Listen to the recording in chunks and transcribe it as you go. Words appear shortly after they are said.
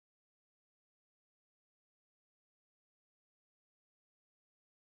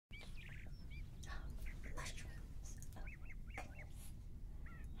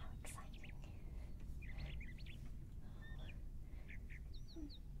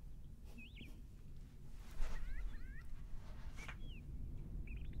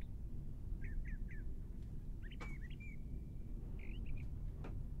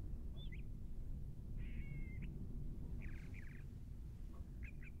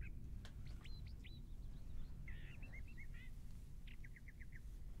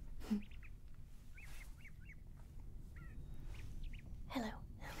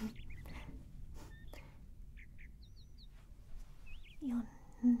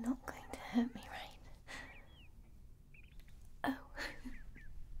not going to hurt me, right? Oh.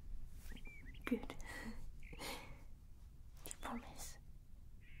 Good. Do you promise?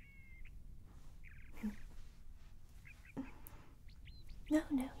 No,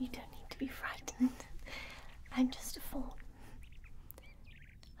 you don't need to be frightened. I'm just a fawn.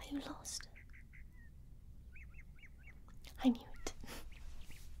 Are you lost? I knew it.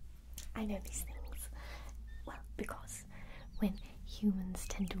 I know these things. Well, because when humans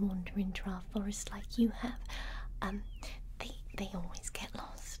tend to wander into our forest like you have, they always get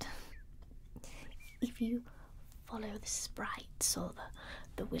lost. If you follow the sprites or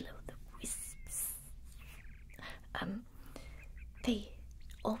the will-o'-the-wisps, they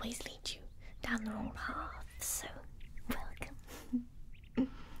always lead you down the wrong path, so welcome.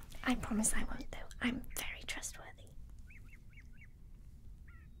 I promise I won't, though. I'm very trustworthy.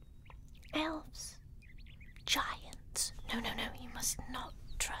 Elves, giants. No, you must not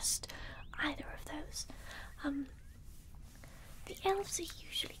trust either of those. The elves are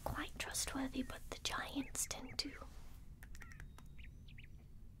usually quite trustworthy, but the giants tend to.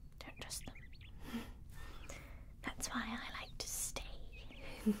 Don't trust them. That's why I like to stay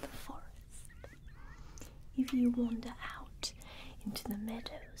in the forest. If you wander out into the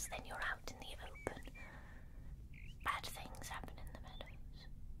meadows, then you're out in the open. Bad things happen in the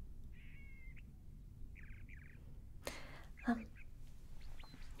meadows.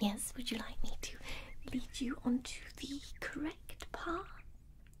 Yes, would you like me to lead you onto the correct path?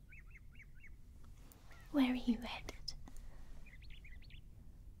 Where are you headed?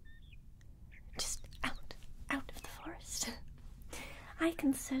 Just out of the forest. I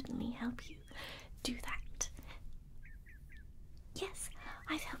can certainly help you do that. Yes,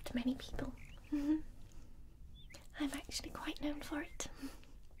 I've helped many people. I'm actually quite known for it.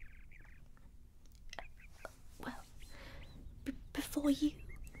 Well, before you.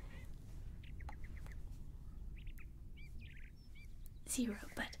 0,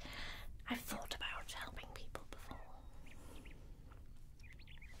 but I've thought about helping people before.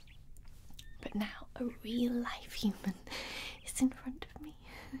 But now a real life human is in front of me.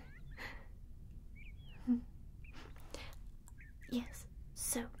 Yes,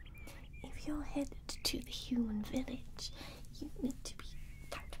 so if you're headed to the human village, you need to be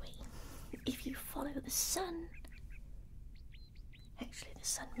that way. If you follow the sun, actually the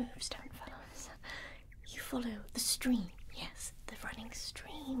sun moves, don't follow the sun. You follow the stream, yes, the running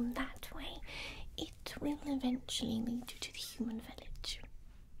stream that way. It will eventually lead you to the human village.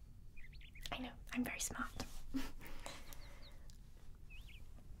 I know, I'm very smart.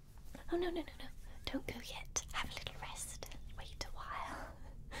 Oh, no. Don't go yet. Have a little rest. Wait a while.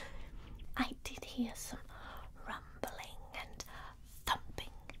 I did hear some rumbling and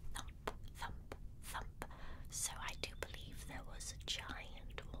thumping. Thump, thump, thump. So I do believe there was a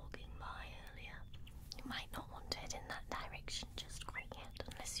giant walking by earlier. You might not want to head in that direction just quite yet,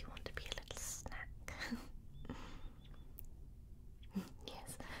 unless you want to be a little snack.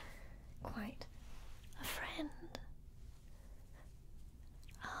 Yes, quite a friend.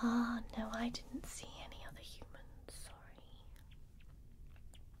 No, I didn't see any other humans, sorry.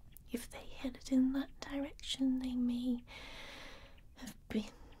 If they headed in that direction, they may have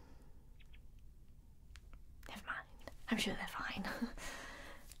been. Never mind, I'm sure they're fine.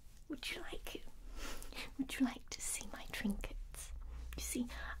 Would you like to see my trinkets? You see,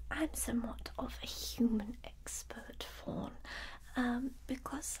 I'm somewhat of a human expert fawn,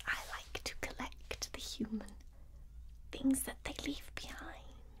 because I like to collect the human things that they leave behind.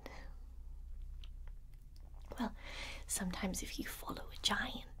 Well, sometimes if you follow a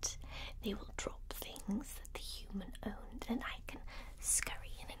giant, they will drop things that the human owned, and I can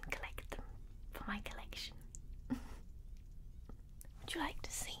scurry in and collect them for my collection. Would you like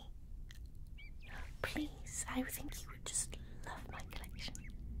to see? Please, I think you would just love my collection.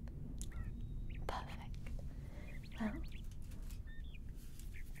 Perfect. Well,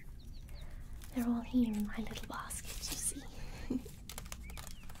 they're all here in my little basket, you see.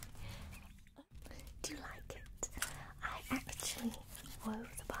 Do you like it? I actually wove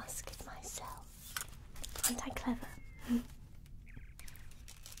the basket myself. Aren't I clever?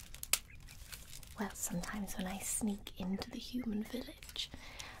 Well, sometimes when I sneak into the human village,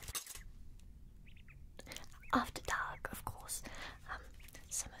 after dark, of course,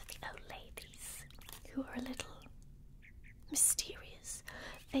 some of the old ladies who are a little mysterious,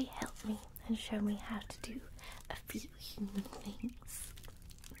 they help me and show me how to do a few human things.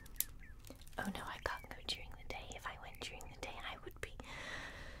 Oh no, I can't go during the day. If I went during the day, I would be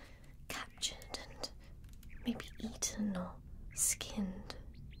captured and maybe eaten or skinned.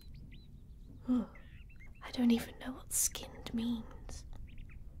 Oh, I don't even know what skinned means.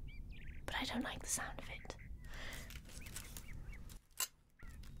 I don't like the sound of it.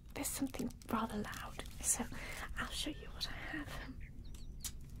 There's something rather loud, so I'll show you what I have.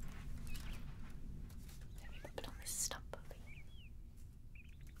 Let me put it on this stump over here.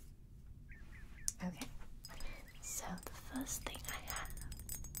 Okay, so the first thing I have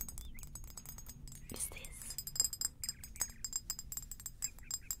is this.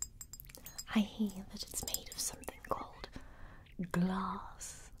 I hear that it's made of something called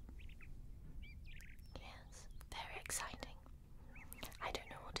glass. Yes, very exciting. I don't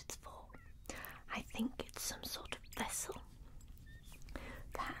know what it's for. I think it's some sort of vessel.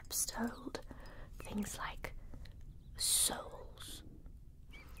 Perhaps to hold things like souls.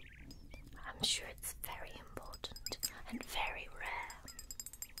 I'm sure it's very important and very rare.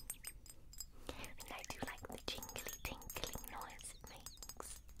 And I do like the jingly tinkling noise it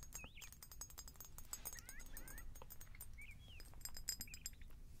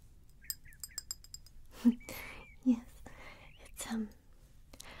makes. Yes, it's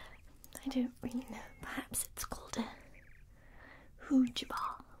I don't really know. Perhaps it's called a whooshing.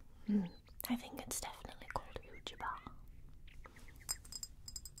 I think it's definitely called whooshing.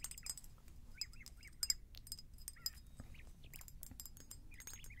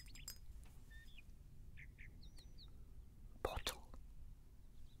 Bottle.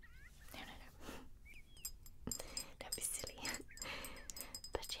 No. Don't be silly.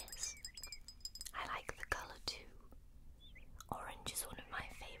 But yes, I like the colour too. Orange is one of my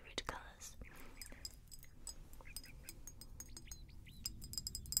favourite colours.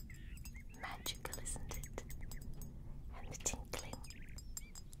 Magical, isn't it? And the tinkling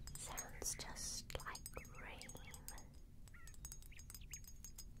sounds just like rain.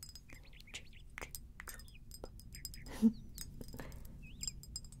 Drip, drip, drop.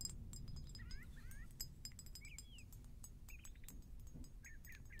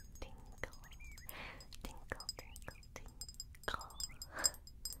 Tinkle, tinkle, tinkle, tinkle.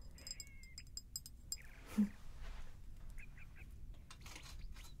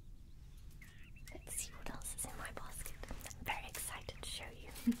 Let's see what else is in my basket. I'm very excited to show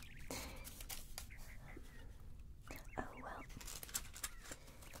you. Oh well.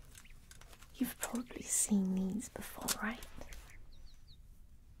 You've probably seen these before, right?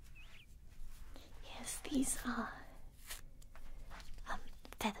 Yes, these are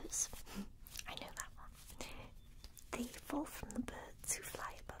feathers. I know that one. They fall from the birds who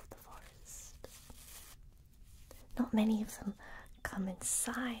fly above the forest. Not many of them come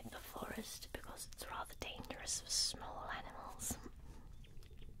inside the forest because it's rather dangerous for small animals.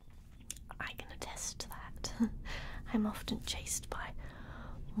 I can attest to that. I'm often chased by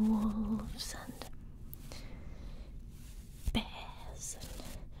wolves and bears and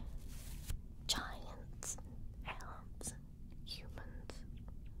giants and elves and humans.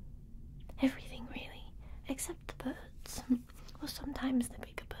 Everything really, except the birds. Or sometimes the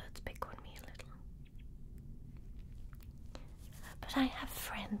bigger birds pick on me a little. But I have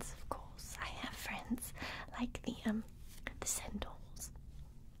friends, of course. I have friends like the centaurs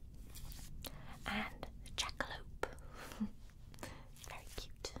and the jackalope. Very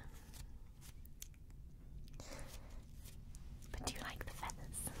cute. But do you like the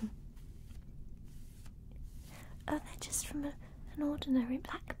feathers? Oh, they're just from an ordinary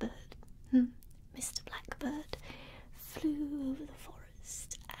blackbird. Mr. Blackbird flew over the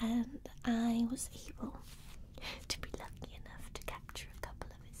forest, and I was able to be lucky enough to capture a couple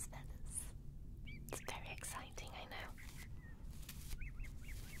of his feathers. It's very exciting, I know.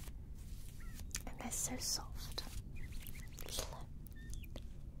 And they're so soft.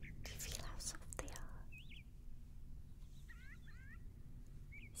 Do you feel how soft they are?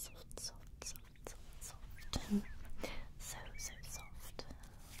 Soft, soft, soft, soft, soft. So soft.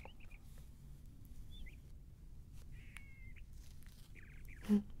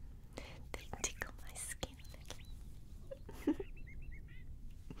 They tickle my skin a little.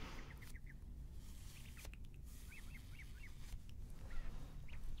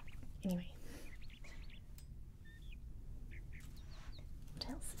 Anyway, what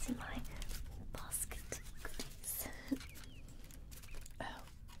else is in my basket of goodies? Oh,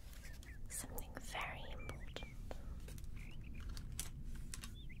 something very important.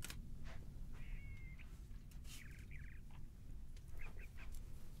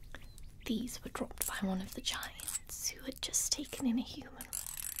 These were dropped by one of the giants who had just taken in a human.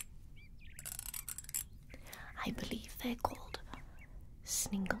 I believe they're called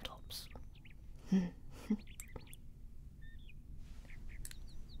Sningletops.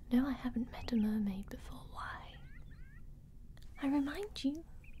 No, I haven't met a mermaid before. Why? I remind you.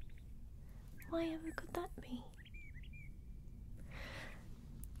 Why ever could that be?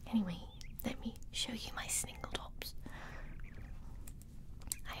 Anyway, let me show you my Sningletops.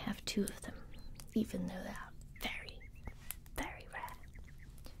 I have 2 of them, even though they are very, very rare.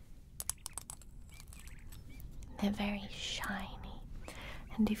 They're very shiny,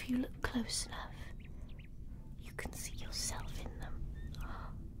 and if you look close enough, you can see yourself in them.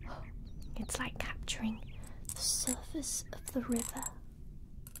 It's like capturing the surface of the river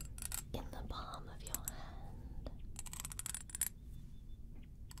in the palm of your hand.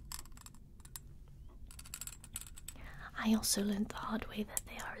 I also learned the hard way that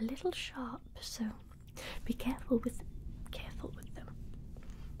they are a little sharp, so be careful with them.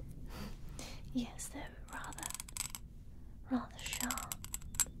 Yes, they're rather sharp.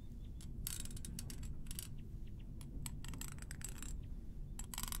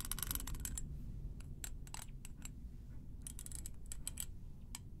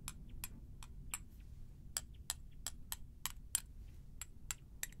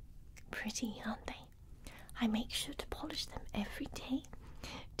 Pretty, aren't they? I make sure to polish them every day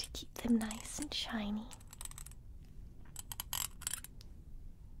to keep them nice and shiny.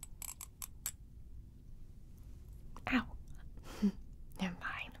 Ow! I'm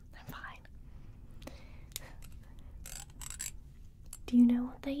fine. Do you know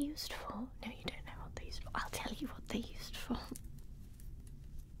what they're used for? No, you don't know what they're used for. I'll tell you what they're used for.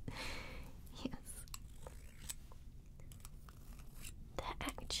 Yes. They're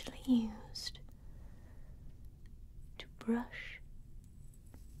actually used to brush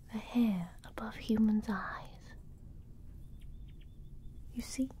the hair above humans' eyes. You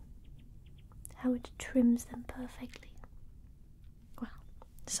see how it trims them perfectly? Well,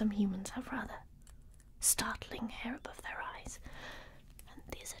 some humans have rather startling hair above their eyes, and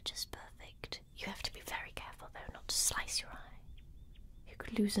these are just perfect. You have to be very careful though not to slice your eye. You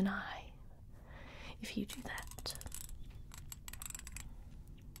could lose an eye if you do that.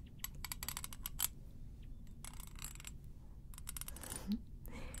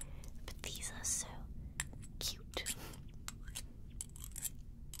 But these are so cute.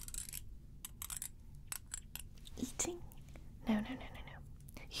 Eating? No.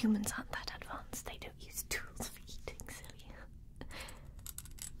 Humans aren't that advanced. They don't use tools for eating, silly.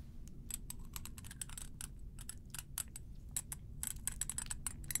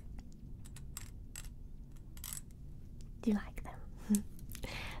 Do you like them?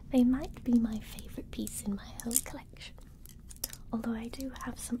 They might be my favourite piece in my whole collection, although I do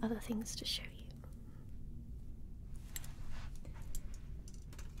have some other things to show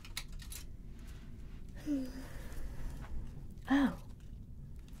you. Oh.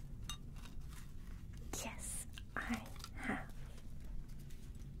 Yes, I have.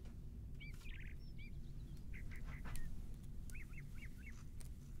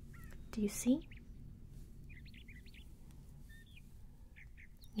 Do you see?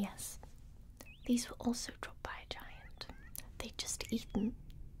 Yes, these were also dropped by a giant. They'd just eaten.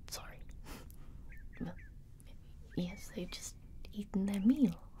 Sorry. Yes, they'd just eaten their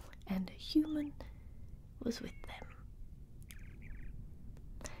meal, and a human was with them.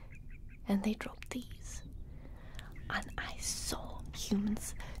 And they dropped these. And I saw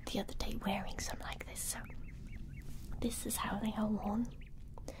humans the other day wearing some like this, so this is how they are worn.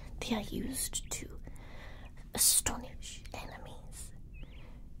 They are used to astonish enemies.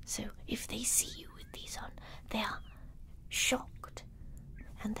 So if they see you with these on, they are shocked,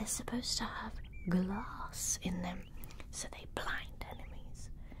 and they're supposed to have glass in them, so they blind enemies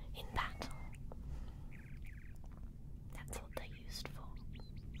in battle. That's what they're used for.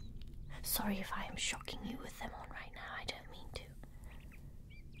 Sorry if I am shocking you with them on right now, I don't mean to.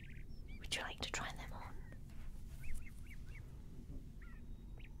 Would you like to try them on?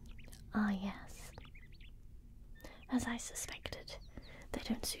 Ah, yes. As I suspected, they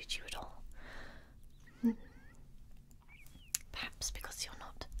don't suit you at all. Perhaps because you're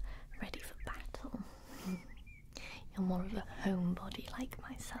not ready for battle. You're more of a homebody like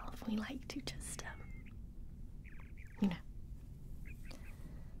myself. We like to just, you know,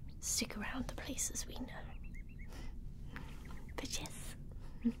 stick around the places we know. But yes,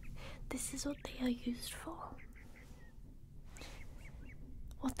 this is what they are used for.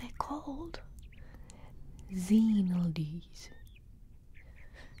 What they're called? Xenaldies.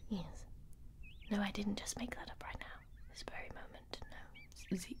 Yes. No, I didn't just make that up right now. This very moment.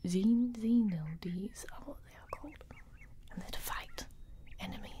 No. Xenaldies are what they are called. And they're to fight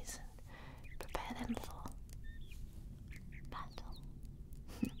enemies and prepare them for battle.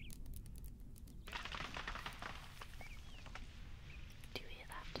 Do you hear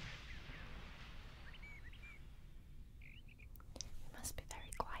that? You must be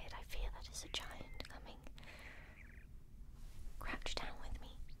very quiet. I fear that is a giant coming. Crouch down with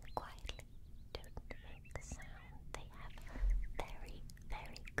me, quietly.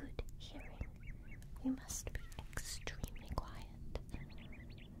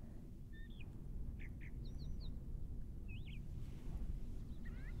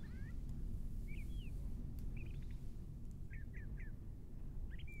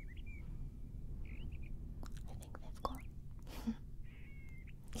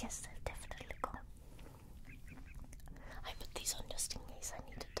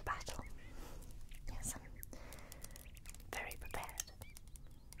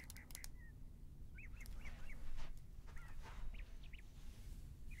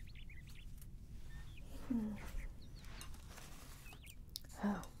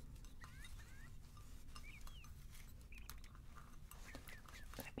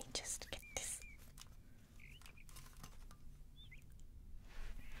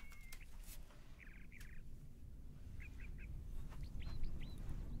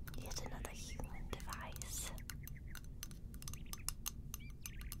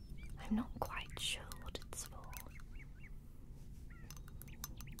 I'm not quite sure what it's for.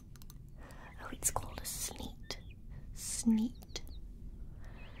 Oh, it's called a sneet. Sneet.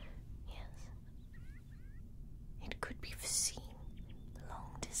 Yes. It could be for seeing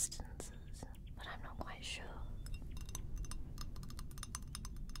long distances, but I'm not quite sure.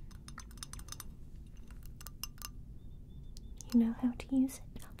 You know how to use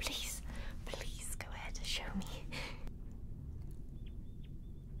it? Please, please go ahead and show me.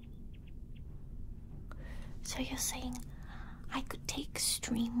 So you're saying I could take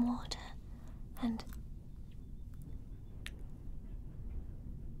stream water and...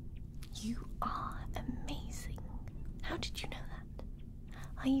 You are amazing. How did you know that?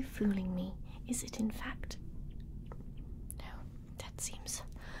 Are you fooling me? Is it in fact? No, that seems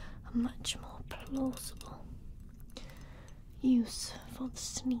a much more plausible use for the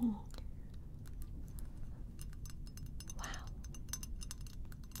sneeze. Wow.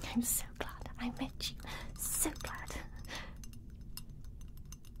 I'm so glad I met you. So glad.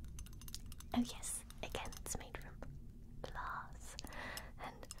 Oh yes, again it's made from glass,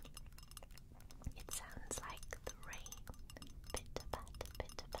 and it sounds like the rain. Pitter patter,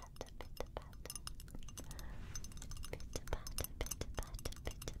 pitter patter, pitter patter. Pitter patter, pitter patter,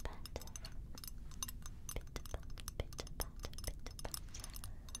 pitter patter. Pitter patter, pitter patter, pitter patter.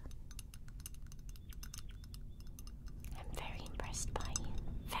 I'm very impressed by you.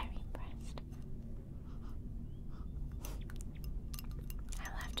 Very impressed.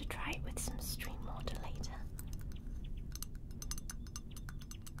 I'll have to try it with some stream water later.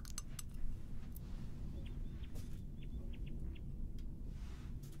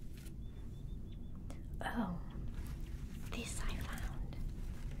 Oh, this I found.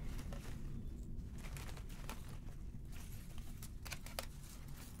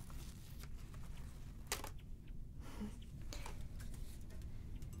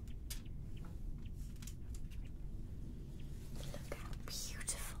 Look how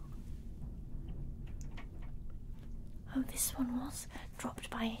beautiful. Oh, this one was dropped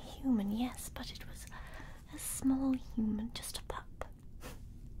by a human, yes, but it was a small human, just a pup.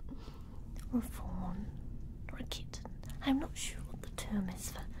 Or a fawn, or a kitten. I'm not sure what the term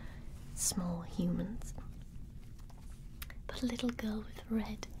is for small humans. But a little girl with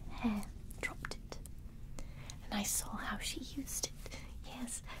red hair dropped it. And I saw how she used it.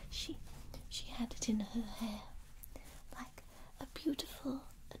 Yes, she had it in her hair, like a beautiful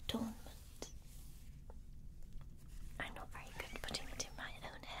adornment. I'm not very good at putting it in my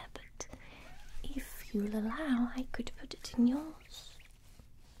own hair, but if you'll allow, I could put it in yours.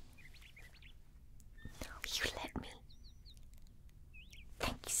 You let me.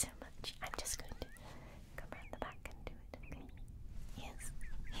 Thank you so much. I'm just going to come around the back and do it, okay? Yes,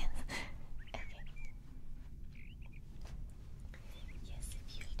 yes. Okay. Yes,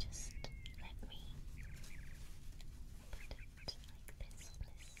 if you just let me put it like this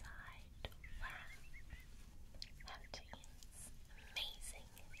on this side. Wow. That is amazing.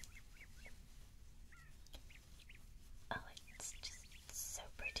 Oh, it's just so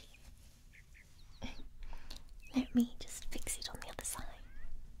pretty. Let me just fix it on the other side.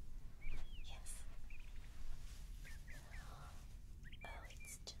 Yes. Oh,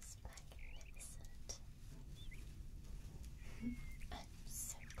 it's just magnificent. I'm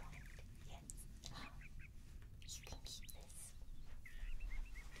so glad. Yes. You can keep this.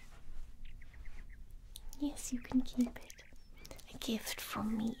 Yes, you can keep it. A gift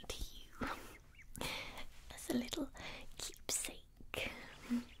from me to you. As a little keepsake.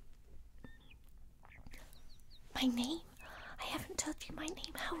 My name? I haven't told you my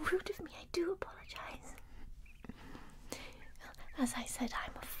name. How rude of me. I do apologize. As I said,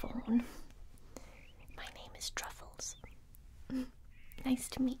 I'm a fawn. My name is Truffles. Nice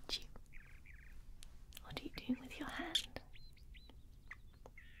to meet you. What are you doing with your hand?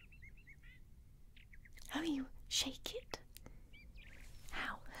 Oh, you shake it?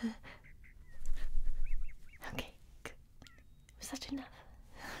 How? Okay, good. Was that enough?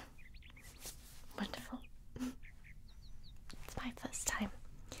 Wonderful. It's my first time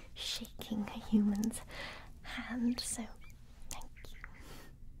shaking a human's hand, so thank you.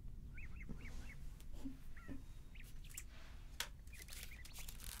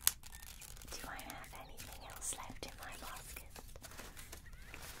 Do I have anything else left in my basket?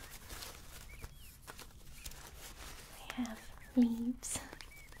 I have leaves.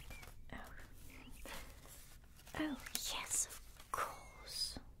 Oh, yes, of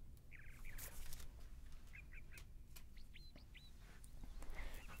course.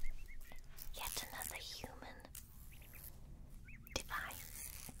 Yet another human device.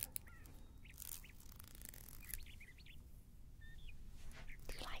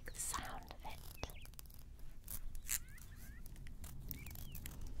 Do you like the sound?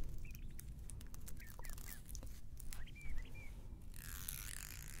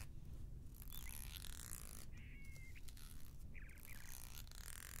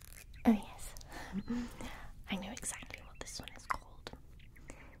 I know exactly what this one is called.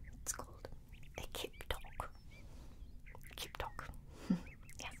 It's called a kip dog. Kip dog.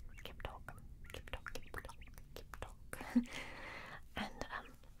 Yes, kip dog. Kip dog, kip dog, kip dog. And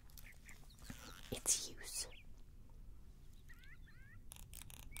its use: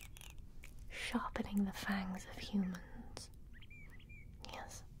 sharpening the fangs of humans.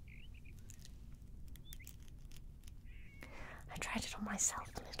 Yes. I tried it on myself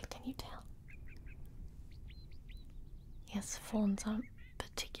a little, can you tell? Yes, fawns aren't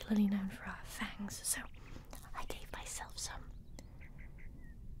particularly known for our fangs, so I gave myself some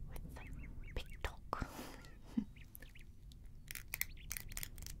with the big dog.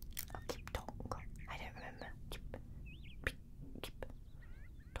 Oh, keep dog. I don't remember. Keep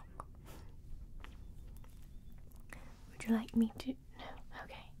dog. Would you like me to? No,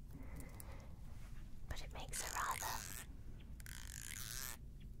 okay. But it makes a rather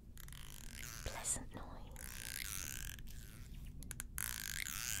pleasant noise.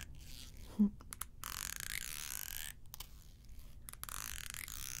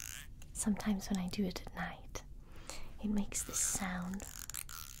 Sometimes when I do it at night, it makes this sound,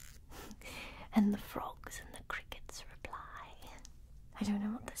 and the frogs and the crickets reply. I don't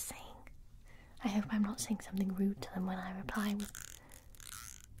know what they're saying. I hope I'm not saying something rude to them when I reply with...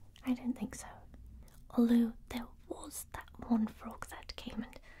 I don't think so. Although there was that one frog that came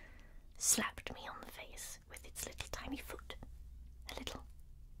and slapped me on the face with its little tiny foot. A little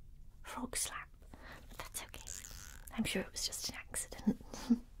frog slap. But that's okay. I'm sure it was just an accident.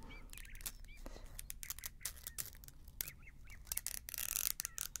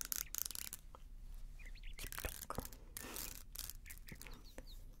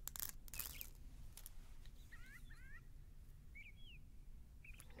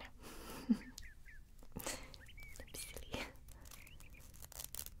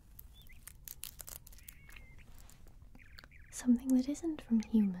 Something that isn't from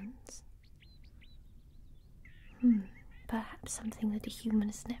humans. Perhaps something that a human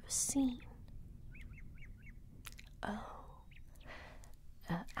has never seen. Oh,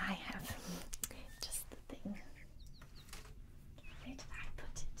 I have just the thing. Where did I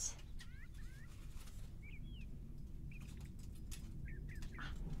put it?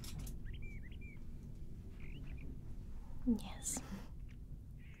 Yes.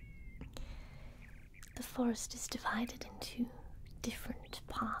 The forest is divided into different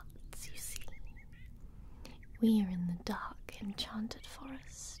parts, you see. We are in the dark, enchanted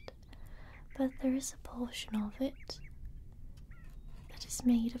forest, but there is a portion of it that is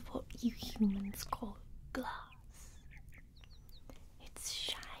made of what you humans call glass. It's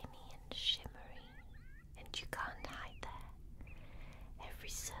shiny and shimmery, and you can't hide there. Every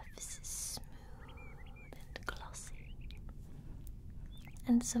surface is smooth and glossy.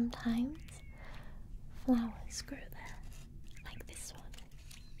 And sometimes flowers grow there, like this one.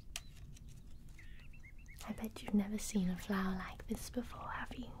 I bet you've never seen a flower like this before,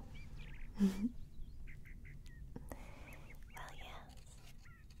 have you? Well, yes,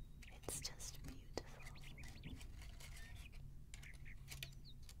 it's just beautiful.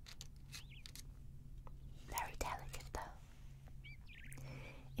 Very delicate, though.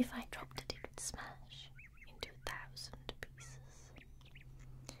 If I dropped it, it would smash into 1,000 pieces.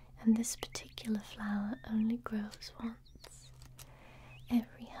 And this particular flower only grows once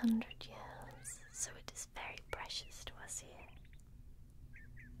every 100 years, so it is very precious to us here.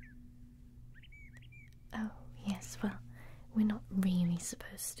 Oh, yes, well, we're not really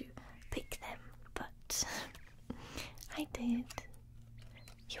supposed to pick them, but I did.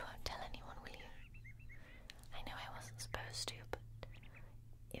 You won't tell anyone, will you? I know I wasn't supposed to, but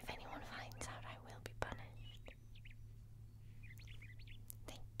if anyone finds out, I will be punished.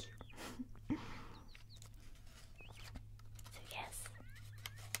 Thank you. So yes,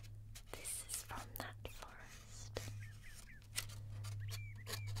 this is from that forest.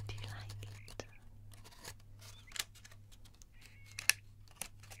 Do you like it?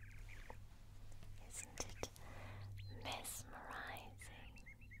 Isn't it mesmerizing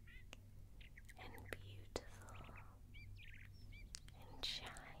and beautiful and shiny?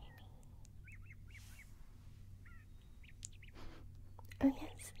 Oh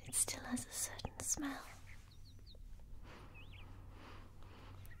yes, it still has a certain smell.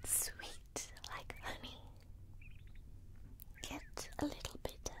 Sweet like honey, yet a little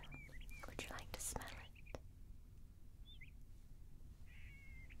bitter. Would you like to smell it?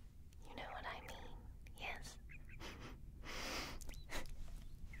 You know what I mean, yes?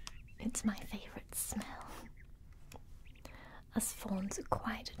 It's my favourite smell. Us fawns are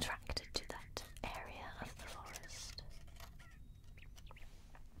quite attracted to that area of the forest.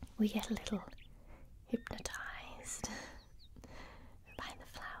 We get a little hypnotized by the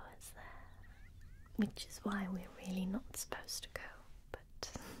flowers there, which is why we're really not supposed to go,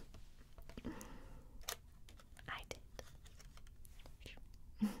 but I did.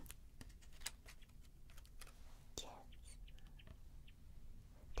 Yes.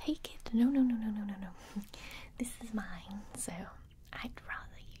 Take it. No. This is mine, so I'd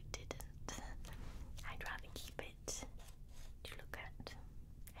rather you didn't. I'd rather keep it to look at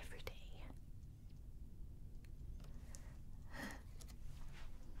every day.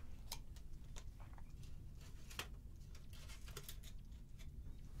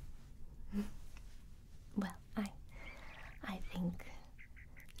 Well, I think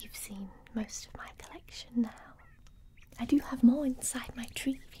you've seen most of my collection now. I do have more inside my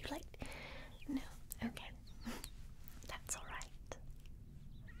tree if you like. No? Okay. That's alright.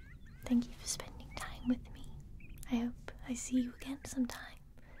 Thank you for spending time with me. I hope I see you again sometime.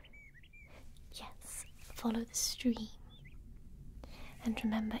 Yes, follow the stream. And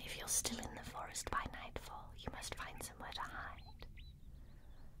remember, if you're still in the forest by nightfall, you must find somewhere to hide.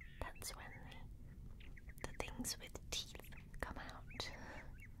 That's when the things with teeth